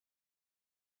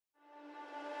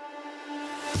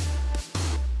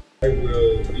I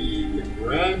will be the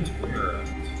grandparent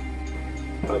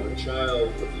of a child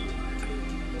who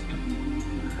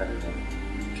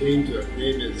came to, his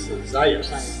name is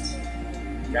Zayas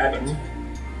Gabbett.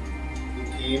 He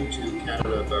came to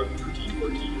Canada about 13,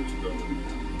 14 years ago.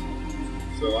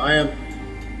 So I am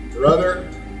brother,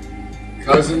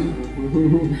 cousin,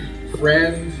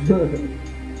 friend,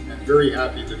 and very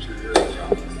happy that you're here in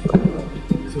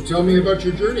Calgary. So tell me about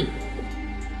your journey.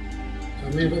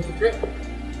 Tell me about the trip.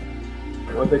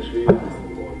 What actually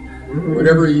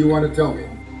Whatever you want to tell me.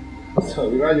 So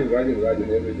we're riding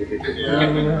every day.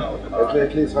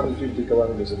 At least 150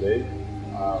 kilometers a day.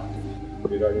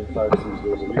 We're riding 5-6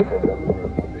 days a week and then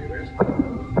we rest.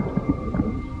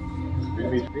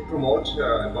 We promote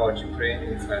about Ukraine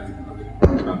inside.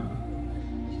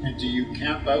 And do you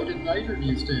camp out at night or do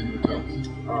you stay in hotels?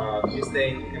 We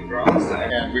stay in grounds.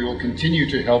 And we will continue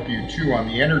to help you too on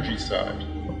the energy side,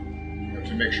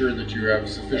 to make sure that you have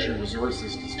sufficient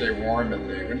resources to stay warm in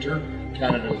the winter.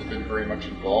 Canada has been very much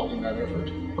involved in that effort.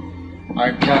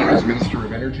 I'm Canada's Minister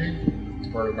of Energy. It's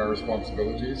part of my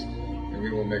responsibilities, and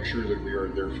we will make sure that we are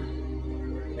there for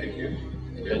you. Thank you.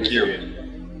 Thank you.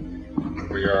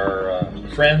 We are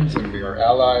friends and we are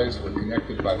allies. We're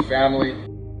connected by family,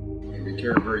 and we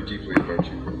care very deeply about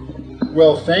you.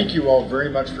 Well, thank you all very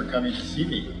much for coming to see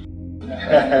me.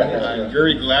 I'm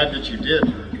very glad that you did.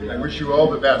 I wish you all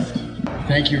the best.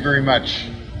 Thank you very much.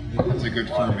 That's a good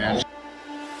firm answer.